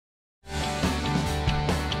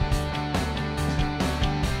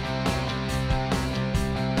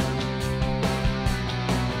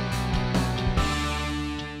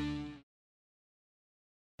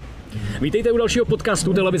Vítejte u dalšího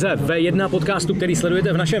podcastu televize V1, podcastu, který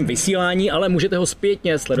sledujete v našem vysílání, ale můžete ho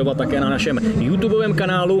zpětně sledovat také na našem YouTubeovém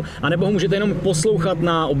kanálu, anebo ho můžete jenom poslouchat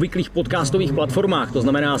na obvyklých podcastových platformách, to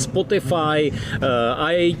znamená Spotify,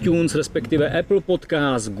 iTunes, respektive Apple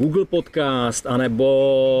Podcast, Google Podcast,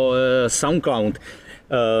 anebo SoundCloud.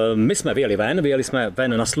 My jsme vyjeli jsme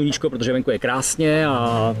ven na sluníčko, protože venku je krásně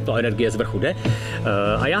a ta energie z vrchu jde.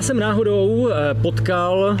 A já jsem náhodou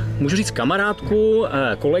potkal, můžu říct, kamarádku,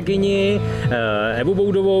 kolegyni Evu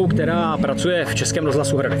Boudovou, která pracuje v Českém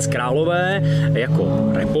rozhlasu Hradec Králové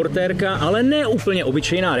jako reportérka, ale ne úplně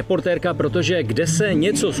obyčejná reportérka, protože kde se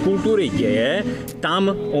něco z kultury děje,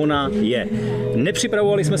 tam ona je.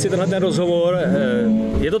 Nepřipravovali jsme si tenhle rozhovor.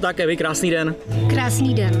 Je to tak, Evi, krásný den?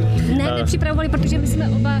 Krásný den. Nepřipravovali, protože my jsme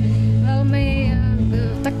oba velmi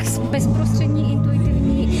tak bezprostřední,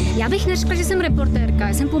 intuitivní. Já bych neřekla, že jsem reportérka,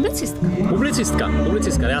 já jsem publicistka.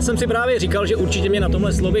 Publicistka. Já jsem si právě říkal, že určitě mě na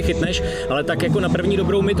tomhle slově chytneš, ale tak jako na první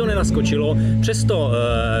dobrou mi to nenaskočilo. Přesto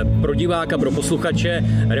pro diváka, pro posluchače,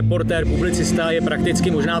 reportér, publicista je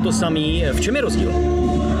prakticky možná to samý. V čem je rozdíl?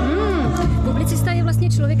 Publicista je vlastně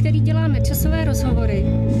člověk, který dělá nadčasové rozhovory.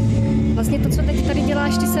 Vlastně to, co teď tady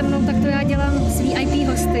děláš ty se mnou, tak to já dělám s VIP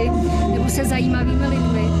hosty nebo se zajímavými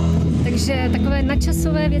lidmi. Takže takové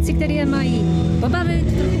nadčasové věci, které je mají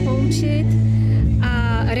pobavit, trochu poučit.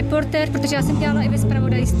 A reportér, protože já jsem dělala i ve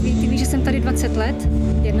zpravodajství, ty víš, že jsem tady 20 let,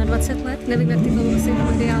 21 let, nevím, jak ty to asi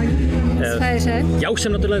v mediální sféře. Já už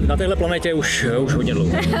jsem na téhle planetě už hodně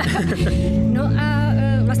dlouho. No a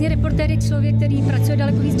vlastně reportér je člověk, který pracuje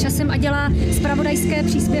daleko víc časem a dělá zpravodajské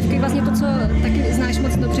příspěvky, vlastně to, co taky znáš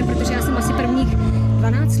moc dobře, protože já jsem asi prvních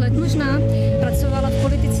 12 let možná pracovala v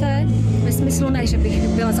politice, ve smyslu ne, že bych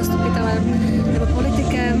byla zastupitelem nebo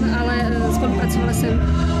politikem, ale spolupracovala jsem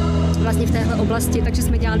vlastně v téhle oblasti, takže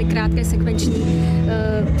jsme dělali krátké sekvenční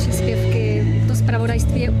příspěvky. To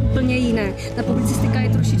zpravodajství je úplně jiné. Ta publicistika je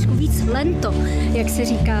trošičku víc lento, jak se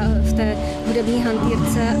říká v té hudební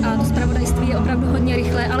hantýrce, a to zpravodajství je opravdu hodně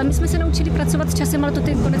rychlé, ale my jsme se naučili pracovat s časem, ale to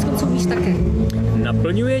ty konec konců víš také.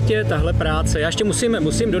 Naplňuje tě tahle práce? Já ještě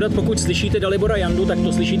musím dodat, pokud slyšíte Dalibora Jandu, tak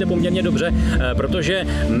to slyšíte poměrně dobře, protože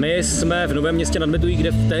my jsme v Novém Městě nad Metují,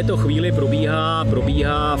 kde v této chvíli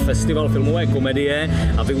probíhá festival filmové komedie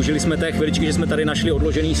a využili jsme té chviličky, že jsme tady našli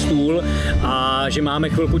odložený stůl a že máme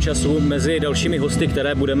chvilku času mezi dalšími hosty,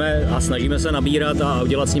 které budeme a snažíme se nabírat a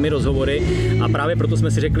udělat s nimi rozhovory, a právě proto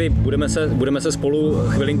jsme si řekli, budeme se spolu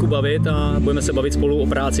chvilinku bavit a budeme se bavit spolu o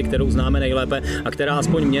práci, kterou známe nejlépe a která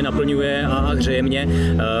aspoň mě naplňuje a hřeje mě.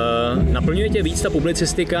 Naplňuje tě víc ta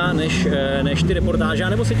publicistika než ty reportáže,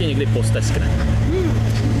 nebo se tě někdy posteskne?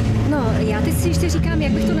 No, já teď si ještě říkám,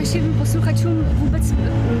 jak bych to našim posluchačům vůbec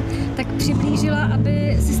tak přiblížila,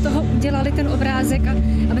 aby si z toho udělali ten obrázek a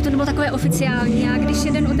aby to nebylo takové oficiální. Já když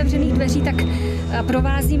jeden otevřených dveří, tak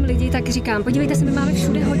provázím lidi, tak říkám, podívejte se, my máme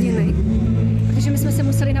všude hodiny, protože my jsme se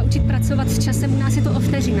museli naučit pracovat s časem, u nás je to o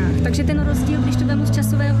vteřinách, takže ten rozdíl, když to vemu z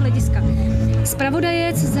časového hlediska.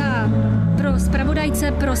 Zpravodajec pro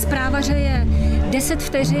zpravodajce, pro zprávaře je 10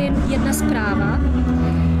 vteřin, jedna zpráva.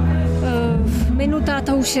 Minuta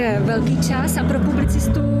to už je velký čas a pro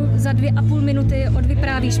publicistu za 2,5 minuty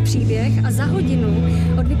odvyprávíš příběh a za hodinu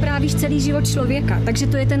odvyprávíš celý život člověka, takže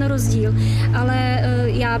to je ten rozdíl. Ale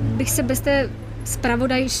já bych se bez té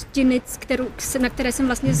zpravodajštiny, na které jsem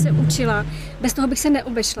vlastně se učila, bez toho bych se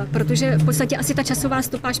neobešla, protože v podstatě asi ta časová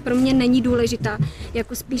stopáž pro mě není důležitá,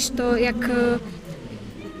 jako spíš to,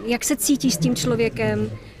 jak se cítíš s tím člověkem,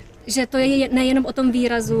 že to je nejenom o tom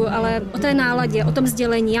výrazu, ale o té náladě, o tom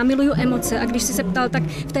sdělení. Já miluju emoce a když jsi se ptal, tak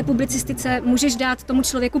v té publicistice můžeš dát tomu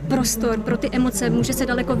člověku prostor pro ty emoce, může se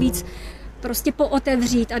daleko víc prostě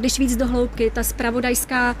pootevřít a jdeš víc do hloubky. Ta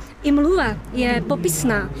zpravodajská i mluva je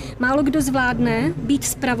popisná. Málo kdo zvládne být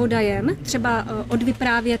zpravodajem, třeba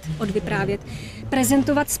odvyprávět,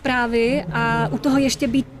 prezentovat zprávy a u toho ještě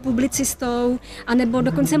být publicistou anebo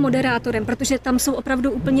dokonce moderátorem, protože tam jsou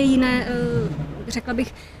opravdu úplně jiné, řekla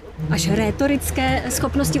bych, až rétorické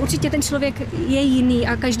schopnosti. Určitě ten člověk je jiný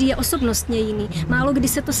a každý je osobnostně jiný. Málo kdy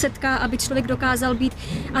se to setká, aby člověk dokázal být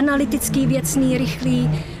analytický, věcný, rychlý,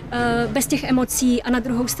 bez těch emocí a na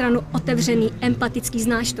druhou stranu otevřený, empatický.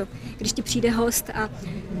 Znáš to, když ti přijde host a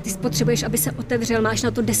ty potřebuješ, aby se otevřel, máš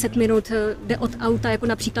na to 10 minut, jde od auta, jako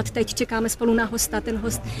například teď čekáme spolu na hosta, ten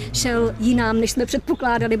host šel jinam, než jsme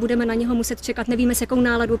předpokládali, budeme na něho muset čekat, nevíme, s jakou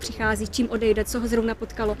náladou přichází, čím odejde, co ho zrovna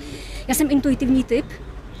potkalo. Já jsem intuitivní typ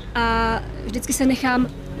a vždycky se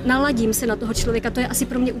naladím se na toho člověka, to je asi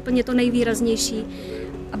pro mě úplně to nejvýraznější.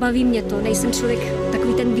 A baví mě to, nejsem člověk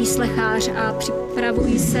takový ten výslechář a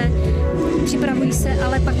připravuji se,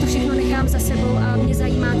 ale pak to všechno nechám za sebou a mě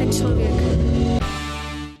zajímá ten člověk.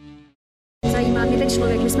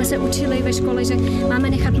 My jsme se učili ve škole, že máme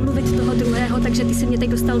nechat mluvit toho druhého, takže ty se mě teď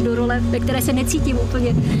dostal do role, ve které se necítím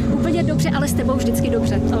úplně dobře, ale s tebou vždycky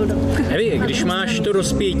dobře, Oldo. Evi, když máš to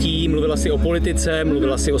rozpětí, mluvila jsi o politice,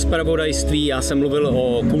 mluvila jsi o zpravodajství, já jsem mluvil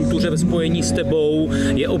o kultuře ve spojení s tebou,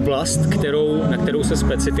 je oblast, na kterou se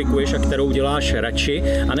specifikuješ a kterou děláš radši,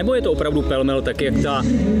 anebo je to opravdu pelmel tak, jak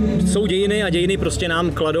jsou dějiny a dějiny prostě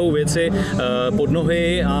nám kladou věci pod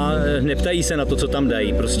nohy a neptají se na to, co tam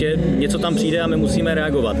dají. Prostě něco tam přijde a my musíme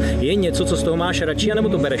reagovat. Je něco, co z toho máš radši, anebo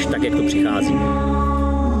to bereš tak, jak to přichází?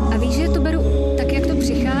 A víš, že to beru tak, jak to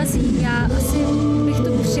přichází. Já asi bych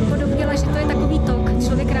to připodobnila, že to je takový tok.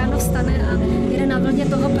 Člověk ráno vstane a jede na vlně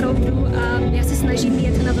toho proudu a já se snažím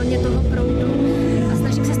jet na vlně toho proudu a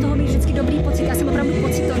snažím se z toho mít vždycky dobrý pocit. Já jsem opravdu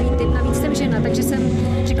pocitový typ, navíc jsem žena, takže jsem,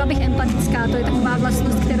 řekla bych, empatická. To je taková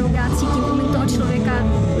vlastnost, kterou já cítím, umím toho člověka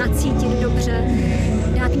nacítit dobře,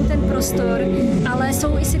 dát mu ten prostor, ale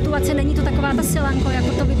jsou i situace, není to taková ta silanko,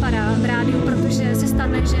 jako to vypadá v rádiu, protože se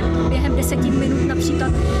stane, že během 10 minut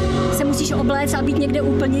například se musíš obléct a být někde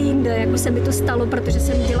úplně jinde, jako se mi to stalo, protože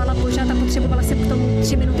jsem dělala pořad a potřebovala jsem k tomu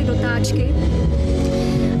 3 minuty dotáčky.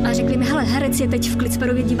 A řekli mi, hele, herec je teď v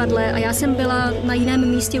Klicperově divadle a já jsem byla na jiném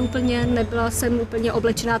místě úplně, nebyla jsem úplně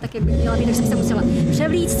oblečená tak, jak bych měla být, tak jsem se musela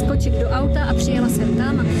převlíct, skočit do auta a přijela jsem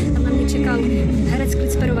tam a tam na mě čekal herec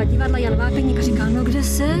Klicperova divadla Jan Vápeník a říkal, no kde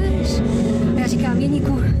seš? A já říkám,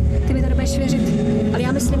 Jeníku, ty mi to nebudeš věřit, ale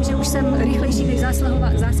já myslím, že už jsem rychlejší než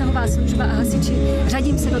zásahová služba a hasiči.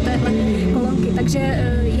 Řadím se do téhle kolonky, takže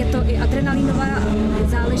je to i adrenalinová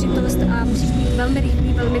záležitost a musíš být velmi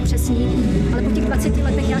rychlý, velmi přesný, ale po těch 20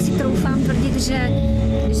 letech já si troufám tvrdit,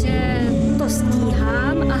 že to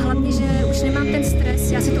stíhám a hlavně, že už nemám ten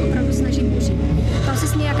stres, já si to opravdu snažím užít. Ptal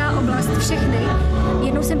ses mě, jaká oblast, všechny.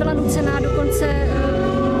 Jednou jsem byla nucená dokonce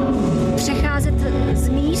přecházet z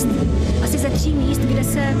míst, asi ze 3 míst, kde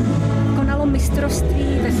se konalo mistrovství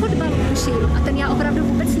ve fotbalu, a ten já opravdu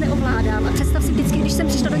vůbec neovládám. A představ si, vždycky, když jsem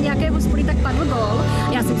přišla do nějaké hospody, tak padl gól.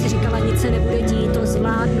 Já jsem si říkala, nic se nebude dít, to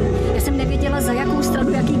zvládnu. Já jsem nevěděla, za jakou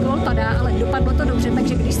stranu jaký gól padá, ale dopadlo to dobře,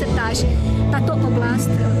 takže když se ptáš, tato oblast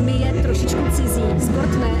mi je trošičku cizí,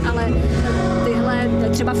 sport ne, ale tyhle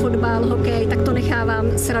třeba fotbal, hokej, tak to nechávám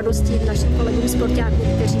s radostí našim kolegům sportákům,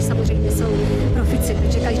 kteří samozřejmě jsou profici,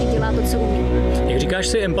 takže každý dělá to, co umí. Jak říkáš,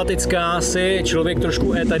 jsi empatická, jsi člověk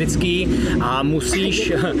trošku étarický a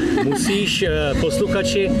musíš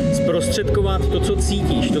posluchači zprostředkovat to, co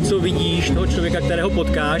cítíš, to, co vidíš, toho člověka, kterého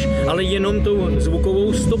potkáš, ale jenom tou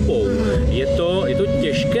zvukovou stopou. Je to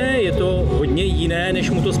těžké, je to hodně jiné, než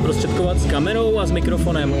mu to zprostředkovat s kamerou a s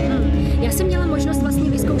mikrofonem? Já jsem měla možnost vlastně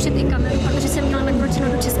vyzkoušet i kameru, protože jsem měla nakročeno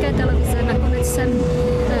do České televize. Nakonec jsem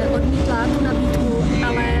odmítla tu nabídku,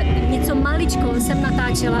 ale něco maličko jsem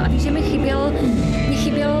natáčela a víš, že mi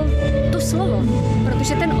chybělo to slovo,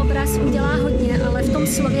 protože ten obraz udělá hodně, ale v tom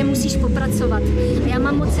slově musíš popracovat. A já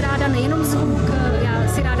mám moc ráda nejenom zvuk, já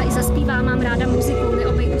si ráda i zaspívám, mám ráda muziku,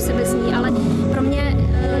 neobejdu se bez ní, ale pro mě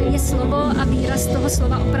je slovo a výraz toho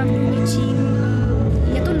slova opravdu něčím,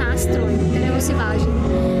 je to nástroj, kterého si vážím.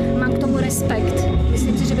 Mám k tomu respekt.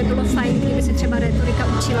 Myslím si, že by bylo fajn, kdyby se třeba rétorika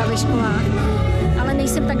učila ve školách, ale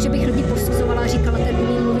nejsem tak, že bych lidi posuzovala a říkala, ten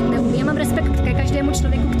umí mluvit, neumí. Já mám respekt ke každému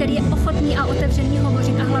člověku, který je ochotný a otevřený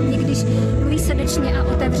hovořit a hlavně, když mluví srdečně a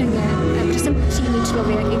otevřeně, protože jsem přímý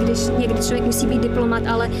člověk, i když někdy člověk musí být diplomat,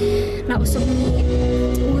 ale na osobní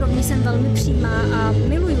úrovni jsem velmi přímá a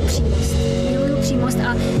miluju přímost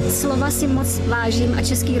a slova si moc vážím a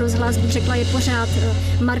Český rozhlas, bych řekla, je pořád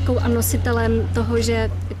markou a nositelem toho,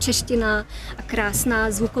 že čeština a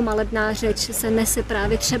krásná zvukomalebná řeč se nese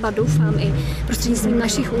právě třeba, doufám, i prostřednictvím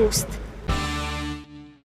našich úst.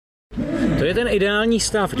 To je ten ideální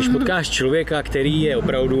stav, když potkáš člověka, který je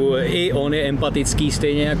opravdu, i on je empatický,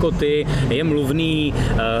 stejně jako ty, je mluvný,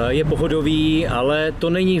 je pohodový, ale to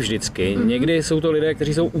není vždycky. Někdy jsou to lidé,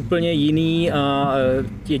 kteří jsou úplně jiný a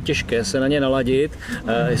je těžké se na ně naladit.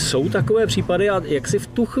 Jsou takové případy a jak si v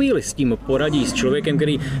tu chvíli s tím poradí s člověkem,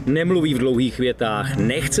 který nemluví v dlouhých větách,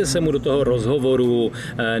 nechce se mu do toho rozhovoru,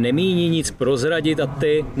 nemíní nic prozradit a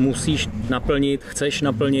ty chceš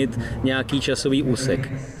naplnit nějaký časový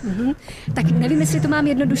úsek. Tak nevím, jestli to mám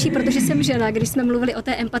jednodušší, protože jsem žena, když jsme mluvili o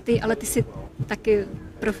té empatii, ale ty jsi taky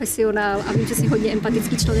profesionál a vím, že jsi hodně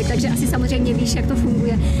empatický člověk, takže asi samozřejmě víš, jak to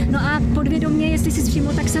funguje. No a podvědomě, jestli jsi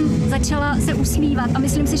všiml, tak jsem začala se usmívat a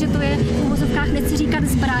myslím si, že to je v uvozovkách, nechci říkat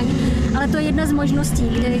zbraň, ale to je jedna z možností,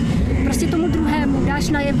 kdy prostě tomu druhému dáš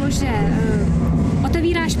najevo, že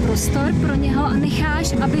otevíráš prostor pro něho a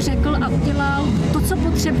necháš, aby řekl a udělal to, co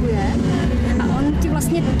potřebuje a on ti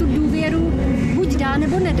vlastně tu důvěru buď dá,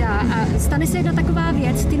 nebo nedá. A stane se jedna taková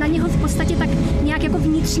věc, ty na něho v podstatě tak nějak jako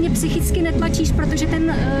vnitřně psychicky netlačíš, protože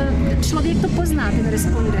ten člověk to pozná, ten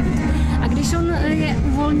respondent. A když on je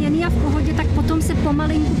uvolněný a v pohodě, tak potom se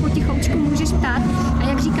pomalinku, potichoučku můžeš ptát. A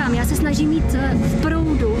jak říkám, já se snažím mít v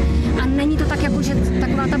proudu a není to tak, jako že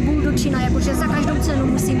taková ta buldočina, jako že za každou cenu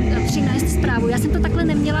musím přinést zprávu. Já jsem to takhle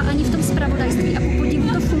neměla ani v tom zpravodajství a po podivu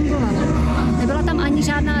to fungovalo. Nebyla tam ani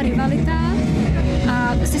žádná rivalita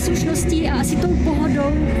a se slušností a asi tou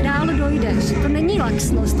pohodou dál dojdeš. To není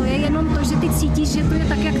laxnost, to je jenom to, že ty cítíš, že to je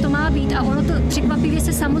tak, jak to má být a ono to překvapivě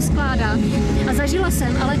se samo skládá. A zažila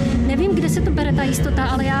jsem, ale nevím, kde se to bere ta jistota,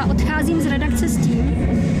 ale já odcházím z redakce s tím,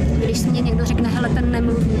 když mě někdo řekne, hele, ten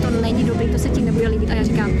nemluví, to není dobrý, to se ti nebude líbit. A já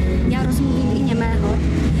říkám, já rozmluvím i němého,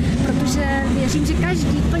 protože věřím, že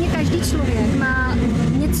úplně každý člověk má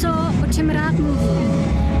něco, o čem rád mluví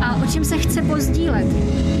a o čem se chce pozdílet.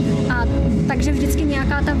 A takže vždycky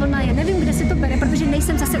nějaká ta vlna je. Nevím, kde se to bere, protože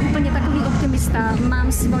nejsem zase úplně takový optimista.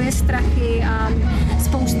 Mám svoje strachy a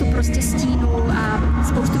spoustu prostě stínů a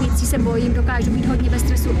spoustu věcí se bojím, dokážu být hodně ve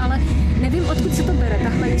stresu, ale nevím, odkud se to bere,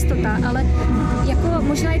 tahle jistota, ale jako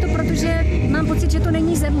možná je to proto, že mám pocit, že to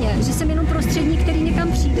není ze mě, že jsem jenom prostředník, který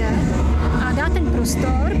někam přijde a dá ten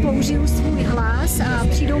prostor, použiju svůj hlas a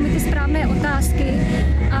přijdou mi ty správné otázky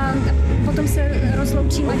a potom se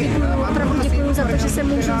rozloučím a děkuju, opravdu děkuju za to, že se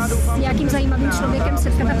můžu s nějakým zajímavým člověkem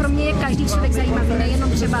setkat. A pro mě je každý člověk zajímavý, nejenom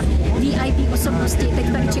třeba VIP osobnosti.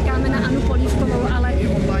 Teď tady čekáme na Annu Polívkovou, ale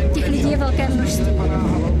těch lidí je velké množství.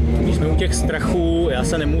 Když jsme u těch strachů, já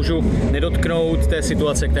se nemůžu nedotknout té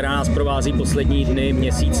situace, která nás provází poslední dny,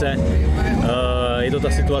 měsíce. Je to ta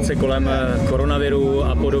situace kolem koronaviru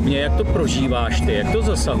a podobně. Jak to prožíváš ty? Jak to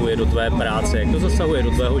zasahuje do tvé práce? Jak to zasahuje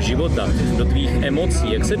do tvého života? Do tvých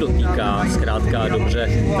emocí? Jak se dotýká zkrátka a dobře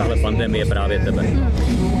tahle pandemie právě tebe?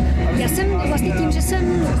 Já jsem vlastně tím, že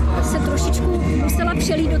jsem se trošičku musela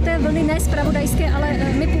přelít do té vlny, ne zpravodajské, ale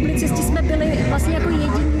my publicisti jsme byli vlastně jako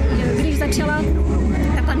jediní, když začala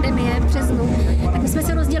ta pandemie v březnu, tak my jsme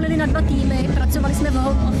se rozdělili na 2 týmy, pracovali jsme v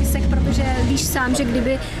home officech, protože víš sám, že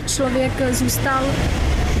kdyby člověk zůstal,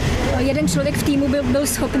 jeden člověk v týmu byl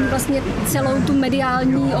schopný vlastně celou tu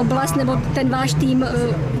mediální oblast nebo ten váš tým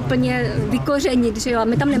úplně vykořenit, že jo?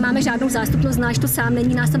 My tam nemáme žádnou zástupnost, znáš to sám,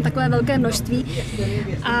 není nás tam takové velké množství.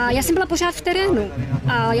 A já jsem byla pořád v terénu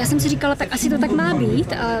a já jsem si říkala, tak asi to tak má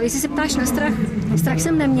být. A jestli se ptáš na strach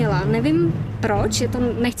jsem neměla. Nevím proč,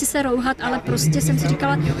 nechci se rouhat, ale prostě jsem si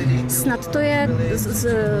říkala, snad to je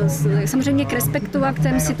samozřejmě k respektu a k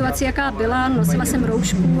té situaci, jaká byla, nosila jsem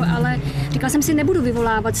roušku, ale říkala jsem si, nebudu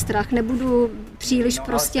vyvolávat strach, nebudu příliš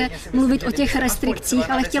prostě mluvit o těch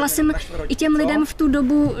restrikcích, ale chtěla jsem i těm lidem v tu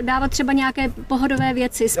dobu dávat třeba nějaké pohodové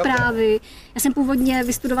věci, zprávy. Já jsem původně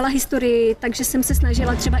vystudovala historii, takže jsem se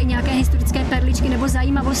snažila třeba i nějaké historické perličky nebo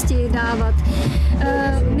zajímavosti dávat.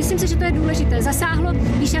 Myslím si, že to je důležité. Zasáhlo,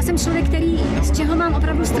 víš, já jsem člověk, z čeho mám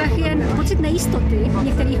opravdu strach, je pocit nejistoty v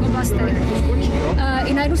některých oblastech.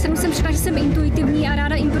 I na jednu stranu jsem řekla, že jsem intuitivní a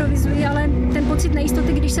ráda improvizuji, ale ten pocit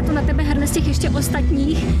nejistoty, když se to na tebe hrne z těch ještě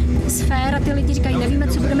ostatních sfér a ty lidi říkají, nevíme,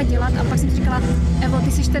 co budeme dělat, a pak jsem říkala, Evo,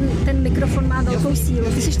 ty jsi ten mikrofon má velkou sílu,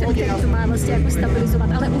 ty jsi ten, který to má vlastně jako stabilizovat,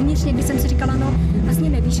 ale uvnitř někdy jsem si říkala, no vlastně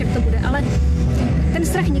nevíš, jak to bude, ale ten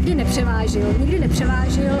strach nikdy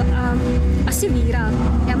nepřevážil a asi víra.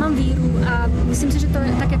 Já mám víru a myslím si, že to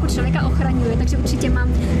tak jako člověka ochraňuje, takže určitě mám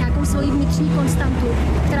nějakou svoji vnitřní konstantu,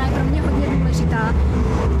 která je pro mě hodně důležitá.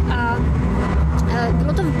 A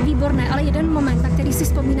bylo to výborné, ale jeden moment, na který si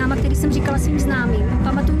vzpomínám a který jsem říkala svým známým.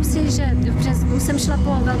 Pamatuju si, že v březnu jsem šla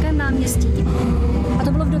po velkém náměstí a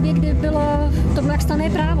to bylo v době, kdy to bylo jak stanné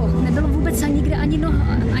právo. Nebylo vůbec nikde ani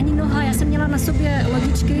noha. Já jsem měla na sobě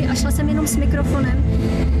lodičky a šla jsem jenom s mikrofonem,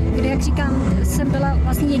 kde, jak říkám, jsem byla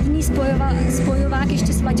vlastně jediný spojovák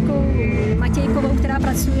ještě s Vaďkou Matějkovou, která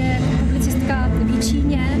pracuje jako publicistka v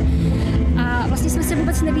Číně. A vlastně jsme se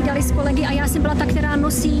vůbec nevídali s kolegy a já jsem byla ta, která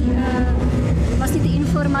nosí vlastně ty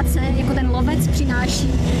informace, jako ten lovec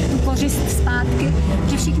přináší tu kořist zpátky,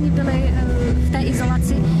 že všichni byli v té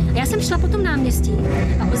izolaci. A já jsem šla po tom náměstí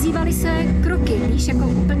a ozývaly se kroky, víš, jako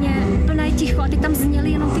úplné ticho a ty tam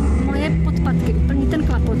zněly jenom ty moje podpatky, úplný ten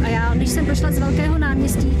klapot. A já, než jsem došla z velkého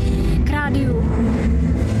náměstí k rádiu,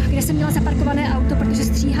 kde jsem měla zaparkované auto, protože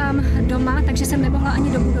stříhám doma, takže jsem nemohla ani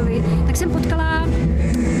do budovy, tak jsem potkala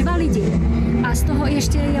 2 lidi a z toho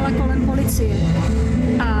ještě jela kolem policie.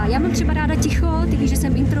 A já mám třeba ráda ticho, ty víš, že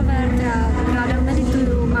jsem introvert, já ráda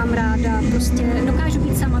medituju, mám ráda, prostě dokážu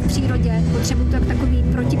být sama v přírodě, potřebuju to jak takový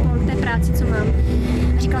protipol té práci, co mám.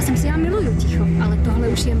 A říkala jsem si, já miluju ticho, ale tohle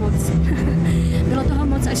už je moc. Bylo toho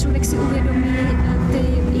moc a člověk si uvědomí ty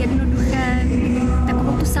jednoduché,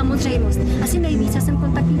 takovou tu samozřejmost. Asi nejvíc, já jsem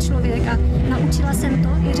kontaktní člověk a naučila jsem to,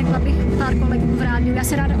 i řekla bych pár kolegů v rádiu, já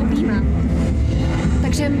se ráda objímám.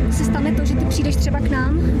 Takže se stane to, že ty přijdeš třeba k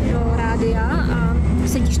nám do rádia a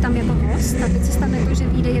sedíš tam jako host a teď se stane to, že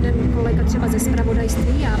vyjde jeden kolega třeba ze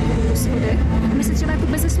zpravodajství, já budu po schodech. My se třeba jako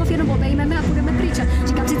bez slov jenom obejmeme a půjdeme pryč. A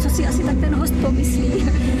říkám si, co si asi tak ten host pomyslí.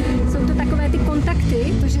 Jsou to takové ty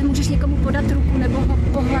kontakty, to, že můžeš někomu podat ruku nebo ho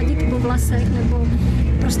pohladit po vlasech nebo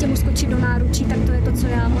prostě mu skočit do náručí, tak to je to, co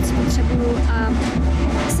já moc potřebuju a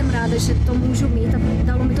jsem ráda, že to můžu mít a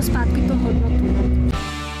dalo mi to zpátky tu hodnotu.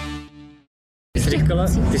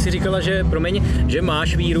 Ty jsi říkala, že, že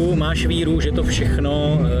máš víru, že to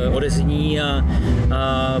všechno odezní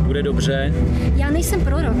a bude dobře. Já nejsem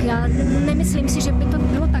prorok, já nemyslím si, že by to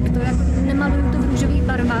bylo takto, jako nemaluju to v růžových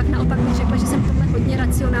barvách, naopak bych řekla, že jsem tohle hodně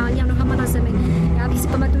racionální a nohama na zemi. Já bych si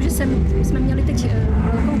pamatuju, že jsme měli teď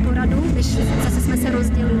velkou poradu, když zase jsme se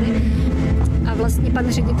rozdělili a vlastně pan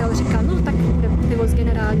ředitel říkal, no tak bude pivo s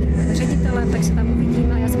generálním ředitelem, tak se tam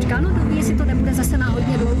uvidíme. A já jsem říkala, no dobrý, jestli to nebude zase na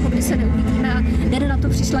hodně dlouho, kdy se neuvidíme. A den na to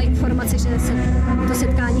přišla informace, že se to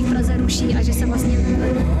setkání v Praze ruší a že se vlastně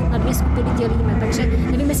na dvě skupiny dělíme. Takže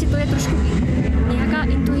nevím, jestli to je trošku nějaká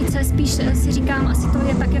intuice, spíš si říkám, asi to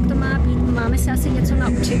je tak, jak to má být. Máme se asi něco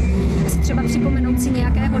naučit, asi třeba připomenout si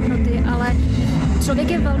nějaké hodnoty, ale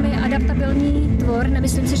člověk je velmi adaptabilní tvor,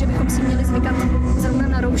 nemyslím si, že bychom si měli zvykat zrovna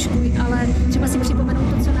na roušku, ale třeba si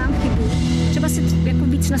připomenout to, co nám chybí. Třeba si jako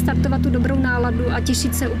víc nastartovat tu dobrou náladu a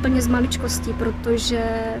těšit se úplně z maličkostí, protože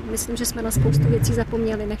myslím, že jsme na spoustu věcí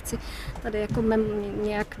zapomněli. Nechci tady jako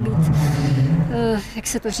nějak být, jak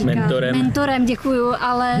se to říká? Mentorem, děkuju,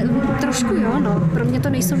 ale trošku jo, no. Pro mě to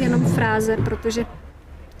nejsou jenom fráze, protože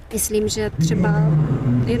myslím, že třeba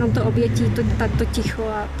jenom to obětí, to ticho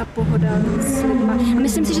a ta pohoda s lidma. A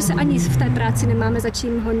myslím si, že se ani v té práci nemáme za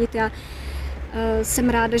čím honit. Já jsem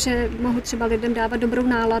ráda, že mohu třeba lidem dávat dobrou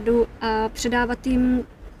náladu a předávat jim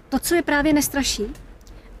to, co je právě nestraší,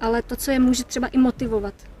 ale to, co je může třeba i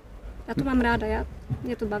motivovat. Já to mám ráda,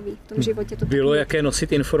 mě to baví v tom životě. To bylo jaké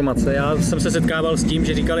nosit informace. Já jsem se setkával s tím,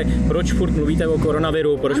 že říkali, proč furt mluvíte o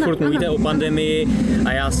koronaviru, proč furt mluvíte o pandemii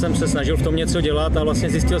a já jsem se snažil v tom něco dělat a vlastně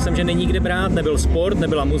zjistil jsem, že není kde brát. Nebyl sport,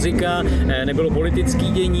 nebyla muzika, nebylo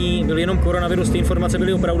politický dění, byl jenom koronavirus, ty informace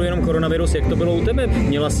byly opravdu jenom koronavirus. Jak to bylo u tebe?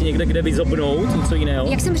 Měla jsi někde kde vyzobnout něco jiného?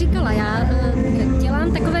 Jak jsem říkala, já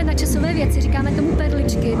dělám takové načasové věci, říkáme tomu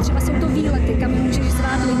perličky, třeba jsou to výlety, kam můžeš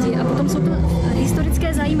zvát lidi a potom jsou to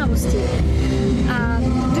historické zajímavosti. A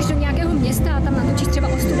jdeš do nějakého města a tam natočíš třeba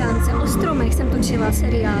o Studánce, o stromech jsem točila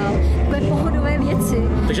seriál, takové pohodové věci.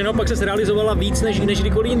 Takže naopak se realizovala víc než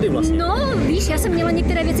kdykoliv jindy vlastně. No, víš, já jsem měla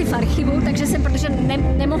některé věci v archivu, takže protože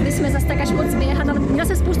nemohli jsme zase tak až moc běhat, ale měla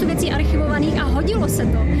jsem spoustu věcí archivovaných a hodilo se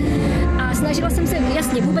to. A snažila jsem se,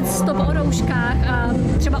 jasně, vůbec stop o rouškách a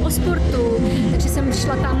třeba o sportu, takže jsem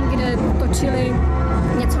šla tam, kde točili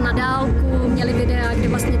něco na dálku, měli videa, kde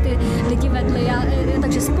vlastně ty lidi vedli,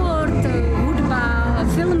 takže sport, hudba,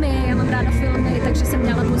 filmy, já mám ráda filmy, takže jsem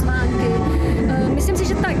měla pozvánky. Myslím si,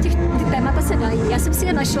 že ty témata se dají. Já jsem si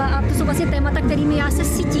je našla a to jsou vlastně témata, kterými já se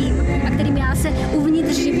sytím a kterými já se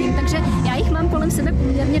uvnitř živím, takže já jich mám kolem sebe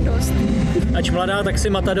poměrně dost. Ač mladá, tak si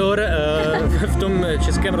matador, v tom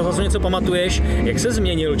Českém rozhlasu něco pamatuješ. Jak se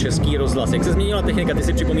změnil Český rozhlas? Jak se změnila technika? Ty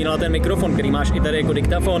si připomínala ten mikrofon, který máš i tady jako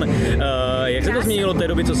diktafon. Jak se to změnilo od té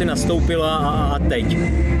doby, co jsi nastoupila a teď?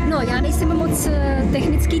 No, já nejsem moc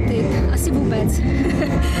technický typ, asi vůbec.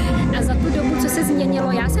 A za tu dobu, co se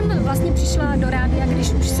změnilo, já jsem vlastně přišla do rádia,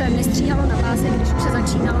 když už se nestříhalo na páse, když už se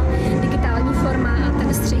začínala digitální forma a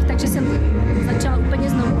ten střih, takže jsem začala úplně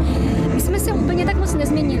znovu. My jsme se úplně tak moc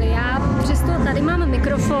nezměnili. Já přesto tady mám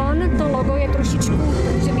mikrofon, to logo je trošičku,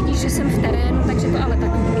 že vidíš, že jsem v terénu, takže to ale tak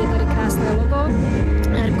je tady krásné logo.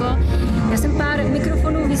 Ergo. Já jsem pár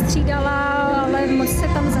mikrofonů vystřídala, ale moc se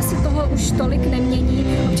tam zase toho už tolik nemění.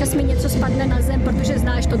 Občas mi něco spadne na zem, protože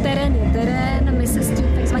znáš to, terén je terén, my se s tím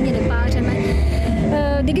takzvaně nepářeme.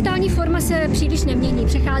 Digitální forma se příliš nemění.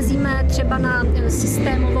 Přecházíme třeba na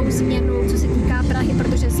systémovou změnu, co se týká Prahy,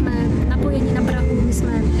 protože jsme napojeni na Prahu, my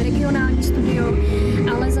jsme regionální studio,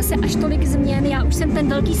 ale zase až tolik změn. Já už jsem ten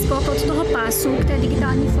velký skok od toho pásu k té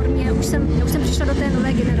digitální formě, já už jsem přišla do té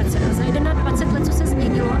nové generace. A za 21 let, co se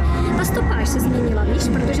změnilo, ta stopáž se změnila, víš,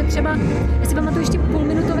 protože třeba, já si pamatuju ještě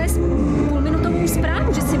půlminutovou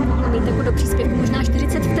zprávu, že si mohla mít jako do příspěvku, možná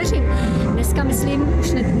 40 vteřin. Dneska myslím,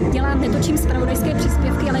 už netočím zpravodajské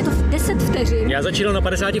příspěvky, ale je to 10 vteřin. Já začínal na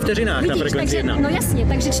 50 vteřinách. Vidíš, na frekvenci 1. No jasně,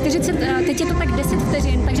 takže 40, teď je to tak 10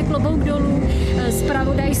 vteřin, takže klobouk dolů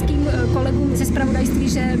zpravodajským kolegům ze zpravodajství,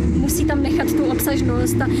 že musí tam nechat tu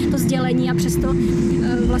obsažnost a to sdělení a přesto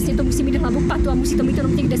vlastně to musí mít hlavu patu a musí to mít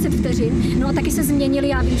jenom těch 10 vteřin. No a taky se změnily,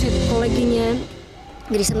 já vím, že kolegyně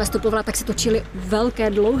Když jsem nastupovala, tak se točily velké,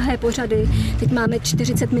 dlouhé pořady. Teď máme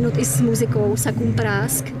 40 minut i s muzikou, Sakum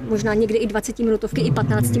Prásk, možná někdy i 20-minutovky, i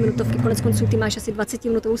 15-minutovky, konec konců ty máš asi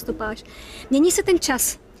 20-minutovou stopáž. Mění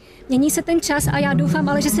se ten čas a já doufám,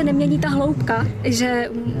 ale že se nemění ta hloubka, že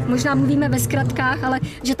možná mluvíme ve zkratkách, ale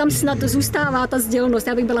že tam snad zůstává ta sdělnost.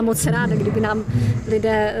 Já bych byla moc ráda, kdyby nám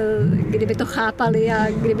lidé, kdyby to chápali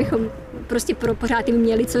a kdybychom prostě pořád jim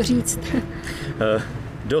měli co říct.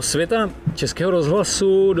 Do světa Českého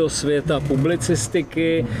rozhlasu, do světa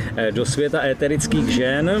publicistiky, do světa éterických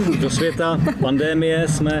žen, do světa pandemie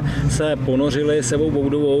jsme se ponořili s Evou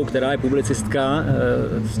Boudovou, která je publicistka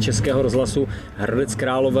z Českého rozhlasu Hradec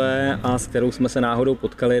Králové a s kterou jsme se náhodou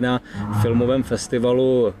potkali na filmovém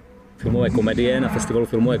festivalu filmové komedie, na festivalu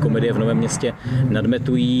filmové komedie v Novém Městě nad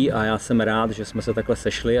Metují a já jsem rád, že jsme se takhle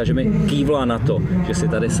sešli a že mi kývla na to, že si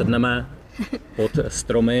tady sedneme pod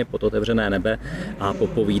stromy, pod otevřené nebe a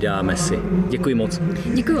popovídáme si. Děkuji moc.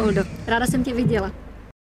 Děkuji, Oldo. Ráda jsem tě viděla.